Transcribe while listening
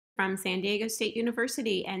from San Diego State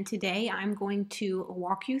University, and today I'm going to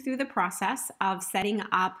walk you through the process of setting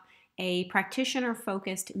up a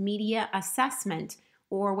practitioner-focused media assessment,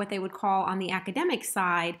 or what they would call on the academic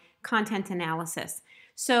side, content analysis.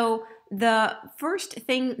 So the first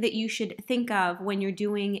thing that you should think of when you're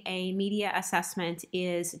doing a media assessment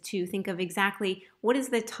is to think of exactly what is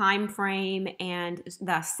the time frame and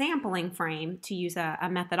the sampling frame, to use a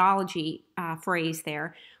methodology phrase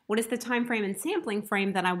there. What is the time frame and sampling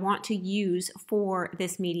frame that I want to use for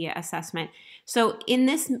this media assessment? So in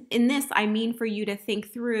this I mean for you to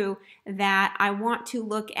think through that I want to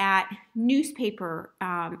look at newspaper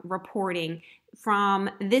reporting from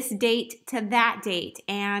this date to that date,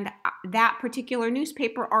 and that particular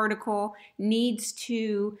newspaper article needs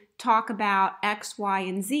to talk about X, Y,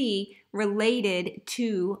 and Z related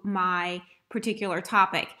to my particular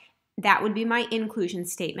topic. That would be my inclusion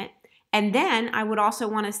statement. And then I would also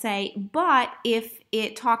want to say, but if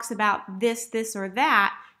it talks about this, this, or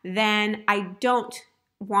that, then I don't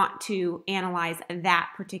want to analyze that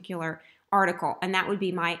particular article, and that would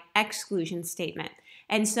be my exclusion statement.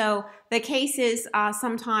 And so the case is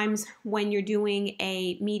sometimes when you're doing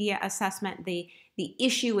a media assessment, the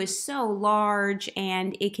issue is so large,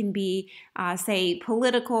 and it can be, say,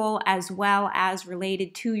 political as well as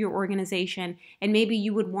related to your organization, and maybe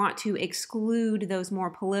you would want to exclude those more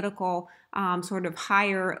political, sort of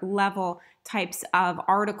higher level types of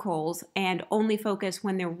articles and only focus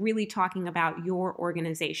when they're really talking about your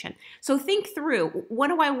organization. So think through, what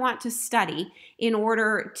do I want to study in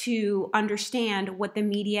order to understand what the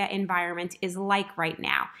media environment is like right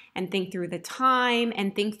now? And think through the time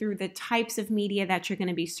and think through the types of media that you're going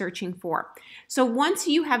to be searching for. So once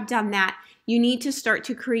you have done that, you need to start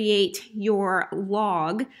to create your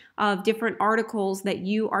log of different articles that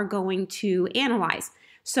you are going to analyze.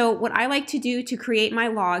 So what I like to do to create my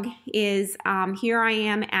log is, here I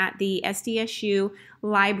am at the SDSU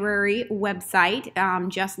library website,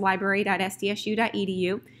 just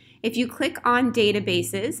library.sdsu.edu. If you click on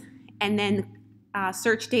databases and then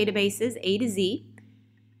search databases A to Z,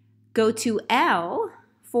 go to L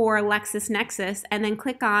for Lexis Nexus, and then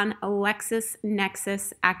click on Lexis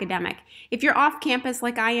Nexus Academic. If you're off campus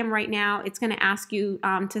like I am right now, it's going to ask you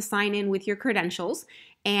to sign in with your credentials,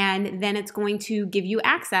 and then it's going to give you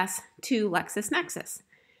access to Lexis Nexus.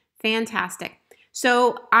 Fantastic.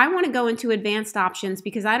 So I want to go into advanced options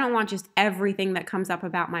because I don't want just everything that comes up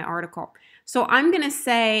about my article. So I'm going to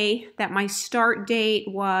say that my start date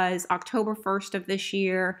was October 1st of this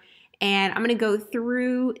year, and I'm going to go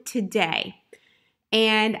through today.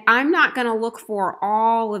 And I'm not going to look for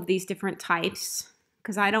all of these different types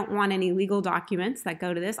because I don't want any legal documents that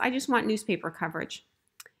go to this. I just want newspaper coverage.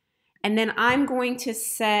 And then I'm going to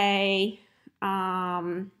say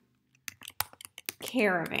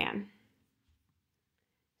caravan.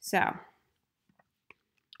 So,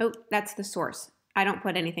 oh, that's the source. I don't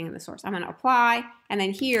put anything in the source. I'm going to apply, and then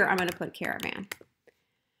here I'm going to put caravan.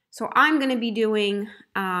 So I'm going to be doing,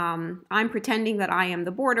 I'm pretending that I am the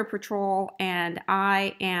Border Patrol, and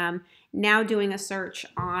I am now doing a search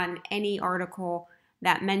on any article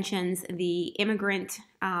that mentions the immigrant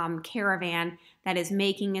caravan that is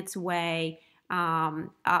making its way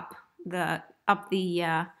up the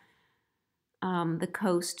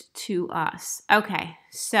coast to us. Okay,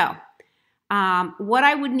 so what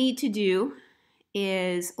I would need to do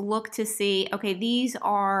is look to see, okay, these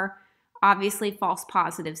are obviously false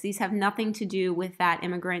positives. These have nothing to do with that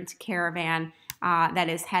immigrant caravan that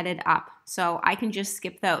is headed up. So I can just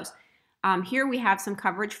skip those. Here we have some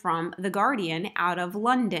coverage from The Guardian out of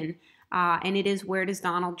London, and it is, where does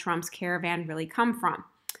Donald Trump's caravan really come from?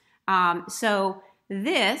 So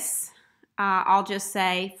this, I'll just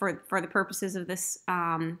say for the purposes of this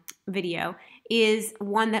video, is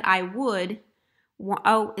one that I would want.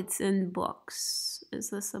 Oh, it's in books.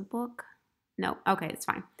 Is this a book? No. Okay, it's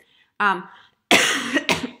fine.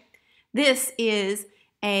 This is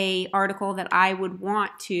an article that I would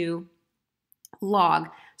want to log.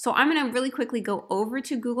 So I'm going to really quickly go over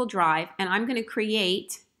to Google Drive, and I'm going to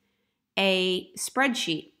create a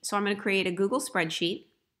spreadsheet. So I'm going to create a Google spreadsheet,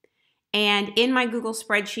 and in my Google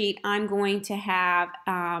spreadsheet I'm going to have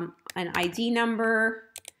an ID number,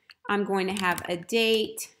 I'm going to have a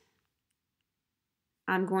date,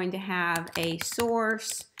 I'm going to have a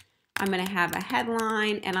source, I'm going to have a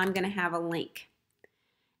headline, and I'm going to have a link.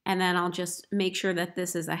 And then I'll just make sure that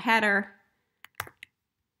this is a header.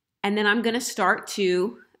 And then I'm going to start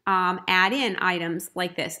to add in items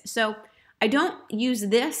like this. So I don't use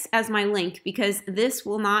this as my link because this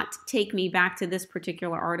will not take me back to this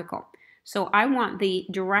particular article. So I want the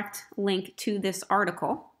direct link to this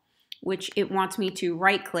article, which it wants me to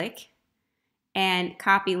right click and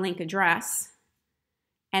copy link address.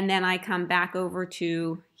 And then I come back over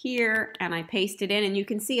to here and I paste it in, and you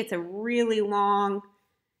can see it's a really long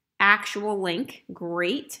actual link.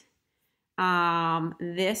 Great.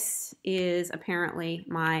 This is apparently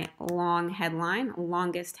my long headline,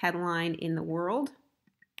 longest headline in the world.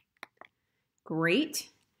 Great.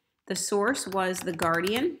 The source was The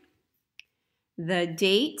Guardian. The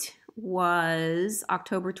date was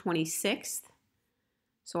October 26th.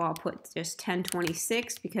 So I'll put just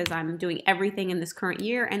 1026 because I'm doing everything in this current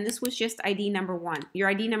year, and this was just ID number 1. Your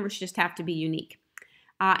ID numbers just have to be unique.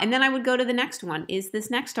 And then I would go to the next one. Is this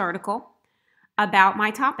next article about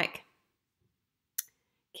my topic?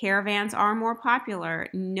 Caravans are more popular.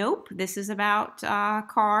 Nope, this is about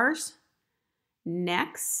cars.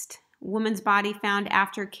 Next. Woman's body found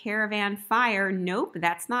after caravan fire. Nope,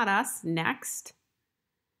 that's not us. Next.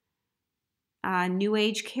 New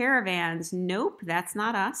age caravans. Nope, that's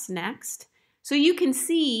not us. Next. So you can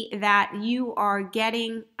see that you are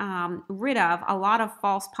getting rid of a lot of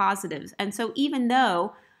false positives. And so even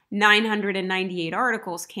though 998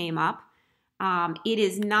 articles came up, it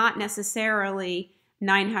is not necessarily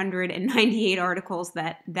 998 articles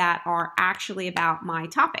that are actually about my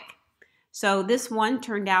topic. So this one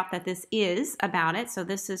turned out that this is about it. So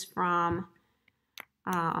this is from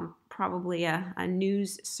probably a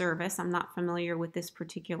news service. I'm not familiar with this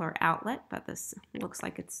particular outlet, but this looks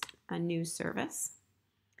like it's a news service.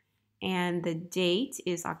 And the date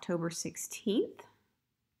is October 16th.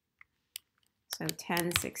 So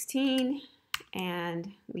 10/16,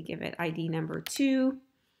 and we give it ID number 2.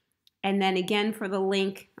 And then again for the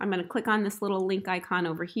link, I'm going to click on this little link icon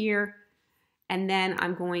over here, and then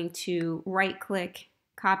I'm going to right-click,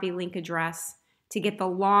 copy link address to get the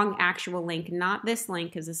long actual link, not this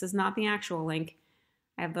link because this is not the actual link.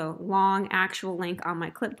 I have the long actual link on my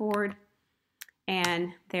clipboard,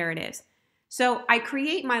 and there it is. So I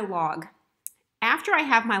create my log. After I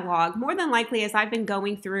have my log, more than likely as I've been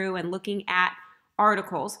going through and looking at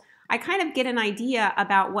articles, I kind of get an idea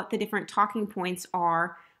about what the different talking points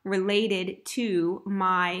are related to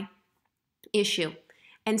my issue.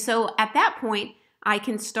 And so at that point, I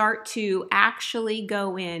can start to actually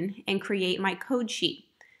go in and create my code sheet.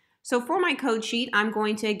 So for my code sheet, I'm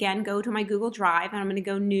going to again go to my Google Drive, and I'm going to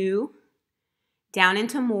go New, down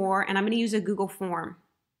into More, and I'm going to use a Google form.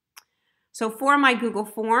 So for my Google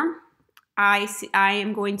form, I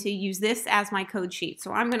am going to use this as my code sheet.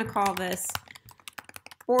 So I'm going to call this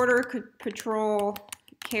Border Patrol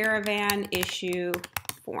Caravan Issue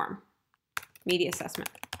Form, Media Assessment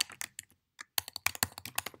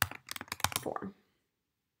Form.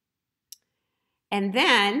 And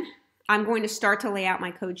then I'm going to start to lay out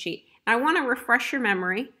my code sheet. I want to refresh your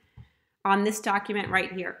memory on this document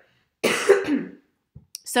right here.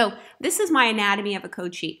 So this is my anatomy of a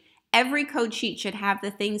code sheet. Every code sheet should have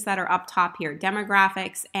the things that are up top here,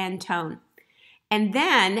 demographics and tone. And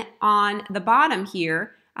then on the bottom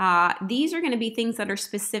here, these are going to be things that are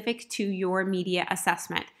specific to your media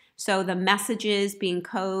assessment. So the messages being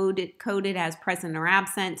coded as present or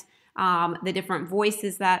absent, the different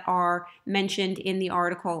voices that are mentioned in the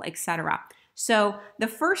article, etc. So the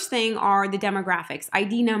first thing are the demographics,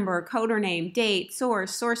 ID number, coder name, date,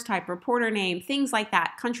 source type, reporter name, things like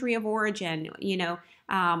that, country of origin,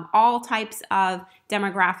 all types of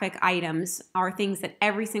demographic items are things that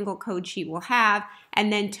every single code sheet will have.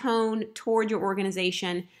 And then tone toward your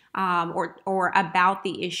organization or about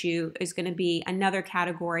the issue is going to be another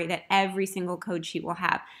category that every single code sheet will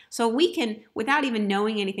have. So we can, without even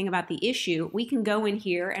knowing anything about the issue, we can go in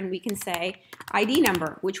here and we can say ID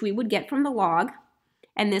number, which we would get from the log.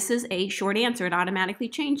 And this is a short answer. It automatically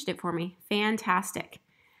changed it for me. Fantastic.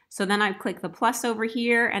 So then I click the plus over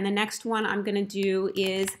here, and the next one I'm going to do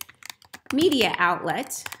is media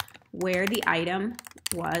outlet, where the item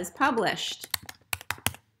was published.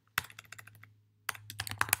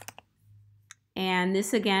 And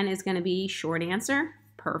this again is going to be short answer.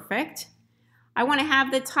 Perfect. I want to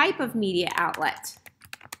have the type of media outlet.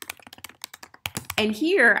 And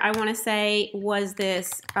here I want to say, was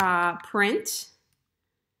this print,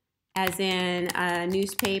 as in a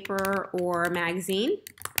newspaper or a magazine?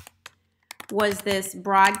 Was this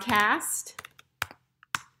broadcast?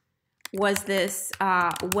 Was this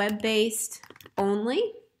web-based only,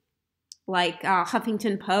 like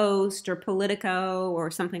Huffington Post or Politico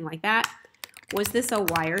or something like that? Was this a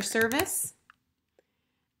wire service?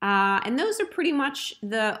 And those are pretty much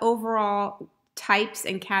the overall types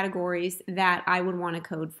and categories that I would want to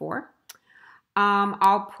code for.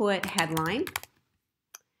 I'll put headline.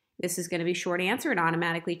 This is going to be short answer. It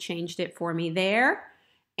automatically changed it for me there.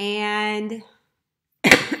 And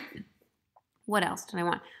what else did I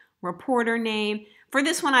want? reporter name. For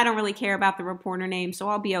this one, I don't really care about the reporter name, so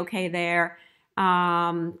I'll be okay there.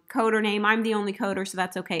 Coder name, I'm the only coder, so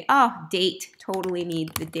that's okay. Oh, date, totally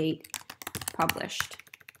need the date published.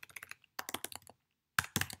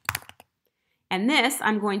 And this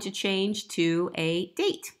I'm going to change to a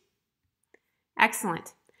date.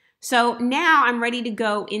 Excellent. So now I'm ready to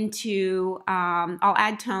go into, I'll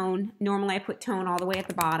add tone. Normally I put tone all the way at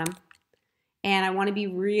the bottom. And I want to be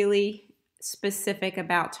really specific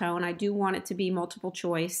about tone. I do want it to be multiple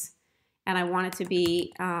choice. And I want it to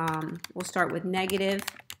be, we'll start with negative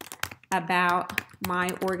about my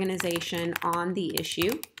organization on the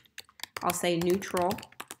issue. I'll say neutral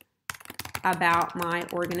about my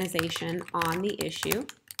organization on the issue,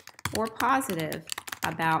 or positive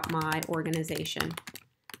about my organization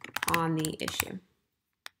on the issue.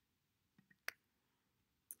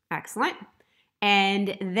 Excellent.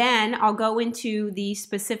 And then I'll go into the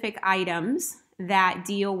specific items that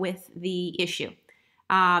deal with the issue.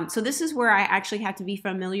 So this is where I actually have to be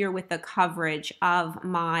familiar with the coverage of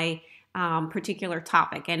my particular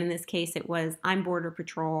topic. And in this case, it was I'm Border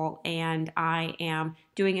Patrol and I am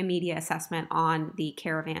doing a media assessment on the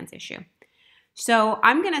caravans issue. So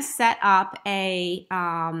I'm going to set up a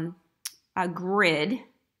grid,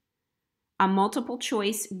 a multiple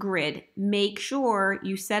choice grid. Make sure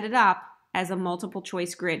you set it up as a multiple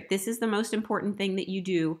choice grid. This is the most important thing that you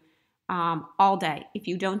do all day. If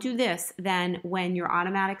you don't do this, then when your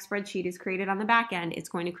automatic spreadsheet is created on the back end, it's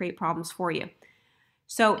going to create problems for you.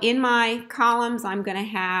 So in my columns, I'm going to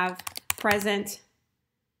have present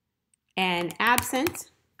and absent.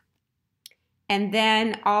 And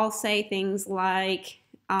then I'll say things like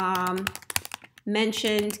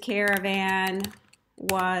mentioned caravan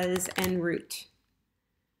was en route.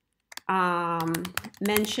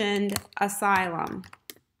 Mentioned asylum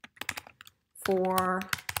for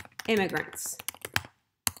immigrants.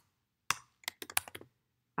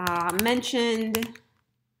 Mentioned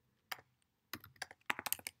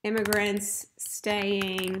immigrants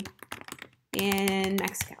staying in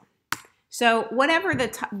Mexico. So whatever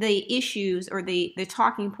the issues or the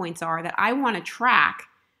talking points are that I want to track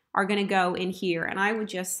are going to go in here. And I would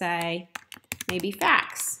just say maybe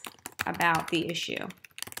facts about the issue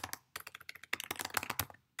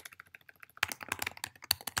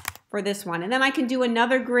for this one. And then I can do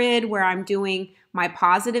another grid where I'm doing my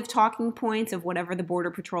positive talking points of whatever the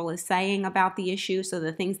Border Patrol is saying about the issue, so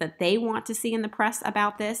the things that they want to see in the press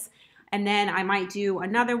about this. And then I might do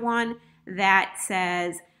another one that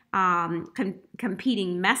says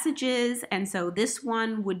competing messages. And so this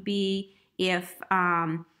one would be if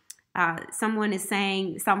someone is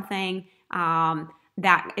saying something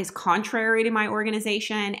that is contrary to my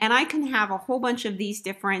organization. And I can have a whole bunch of these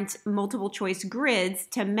different multiple choice grids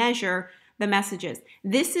to measure the messages.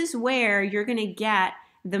 This is where you're going to get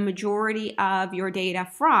the majority of your data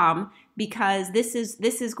from, because this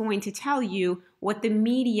is going to tell you what the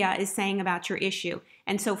media is saying about your issue.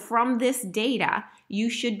 And so from this data, you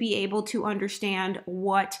should be able to understand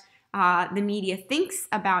what the media thinks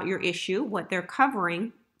about your issue, what they're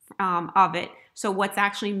covering of it. So what's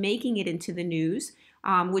actually making it into the news,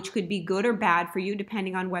 which could be good or bad for you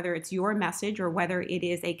depending on whether it's your message or whether it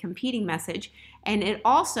is a competing message. And it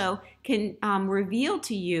also can reveal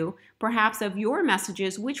to you, perhaps of your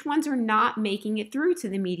messages, which ones are not making it through to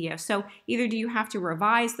the media. So either do you have to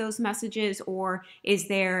revise those messages, or is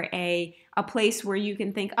there a place where you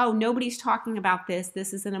can think, oh, nobody's talking about this.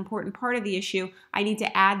 This is an important part of the issue. I need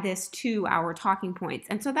to add this to our talking points.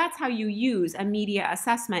 And so that's how you use a media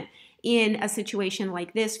assessment in a situation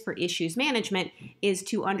like this for issues management, is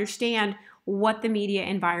to understand what the media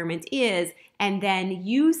environment is and then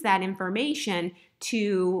use that information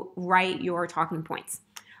to write your talking points.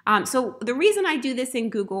 So the reason I do this in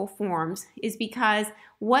Google Forms is because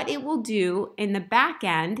what it will do in the back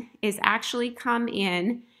end is actually come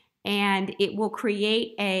in and it will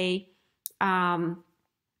create a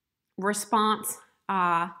response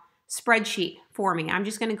spreadsheet for me. I'm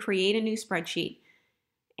just going to create a new spreadsheet.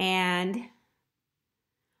 And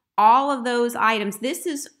all of those items, this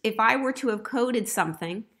is, if I were to have coded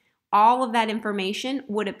something, all of that information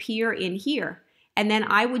would appear in here. And then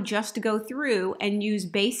I would just go through and use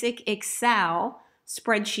basic Excel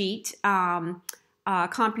spreadsheet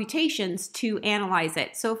computations to analyze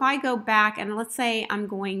it. So if I go back and let's say I'm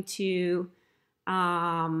going to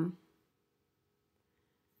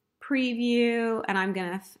preview, and I'm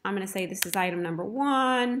gonna say this is item number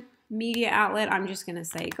 1. Media outlet, I'm just going to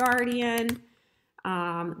say Guardian.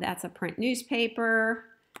 That's a print newspaper.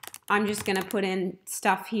 I'm just going to put in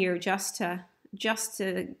stuff here just to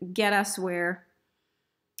get us where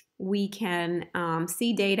we can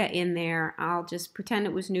see data in there. I'll just pretend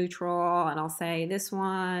it was neutral and I'll say this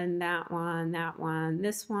one, that one, that one,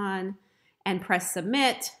 this one, and press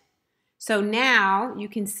submit. So now you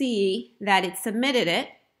can see that it submitted it,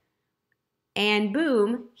 and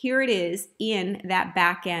boom, here it is in that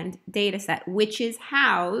backend data set, which is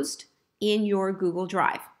housed in your Google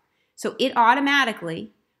Drive. So it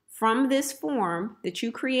automatically, from this form that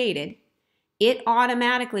you created, it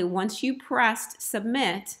automatically, once you pressed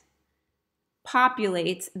submit,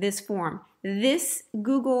 populates this form. This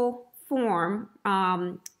Google form,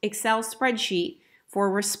 Excel spreadsheet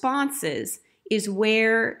for responses, is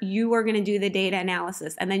where you are going to do the data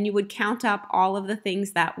analysis. And then you would count up all of the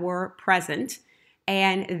things that were present,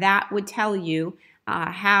 and that would tell you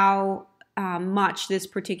how much this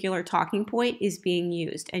particular talking point is being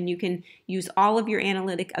used. And you can use all of your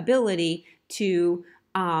analytic ability to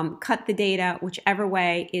cut the data whichever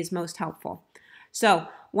way is most helpful. So,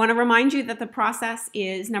 want to remind you that the process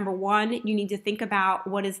is, number one, you need to think about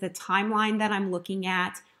what is the timeline that I'm looking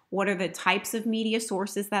at, what are the types of media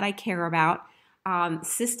sources that I care about.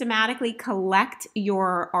 Systematically collect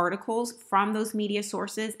your articles from those media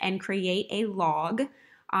sources and create a log.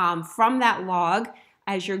 From that log,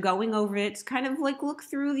 as you're going over it, it's kind of like look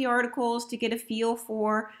through the articles to get a feel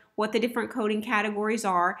for what the different coding categories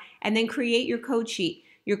are, and then create your code sheet.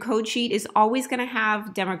 Your code sheet is always going to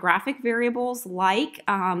have demographic variables like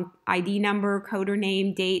ID number, coder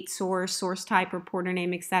name, date, source, source type, reporter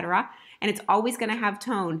name, etc. And it's always going to have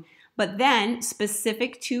tone. But then,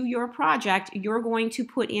 specific to your project, you're going to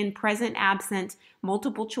put in present, absent,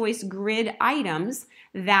 multiple choice grid items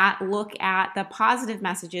that look at the positive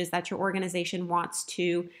messages that your organization wants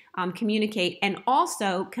to communicate, and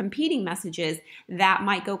also competing messages that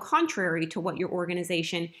might go contrary to what your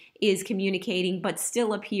organization is communicating but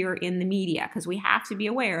still appear in the media, because we have to be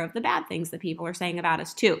aware of the bad things that people are saying about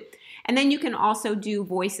us too. And then you can also do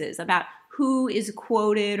voices about who is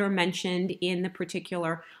quoted or mentioned in the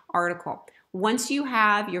particular article. Once you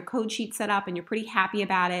have your code sheet set up and you're pretty happy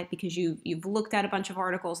about it because you've looked at a bunch of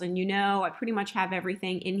articles and you know I pretty much have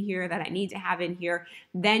everything in here that I need to have in here,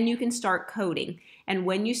 then you can start coding. And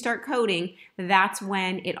when you start coding, that's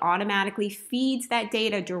when it automatically feeds that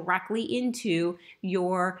data directly into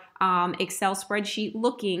your Excel spreadsheet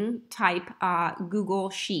looking type Google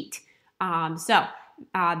Sheet.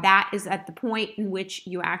 That is at the point in which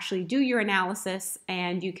you actually do your analysis,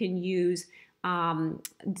 and you can use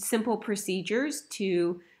simple procedures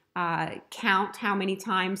to count how many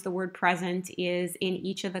times the word present is in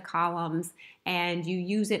each of the columns, and you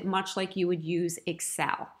use it much like you would use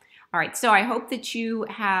Excel. All right, so I hope that you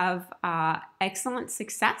have excellent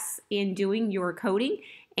success in doing your coding,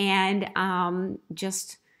 and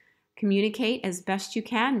just communicate as best you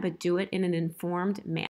can, but do it in an informed manner.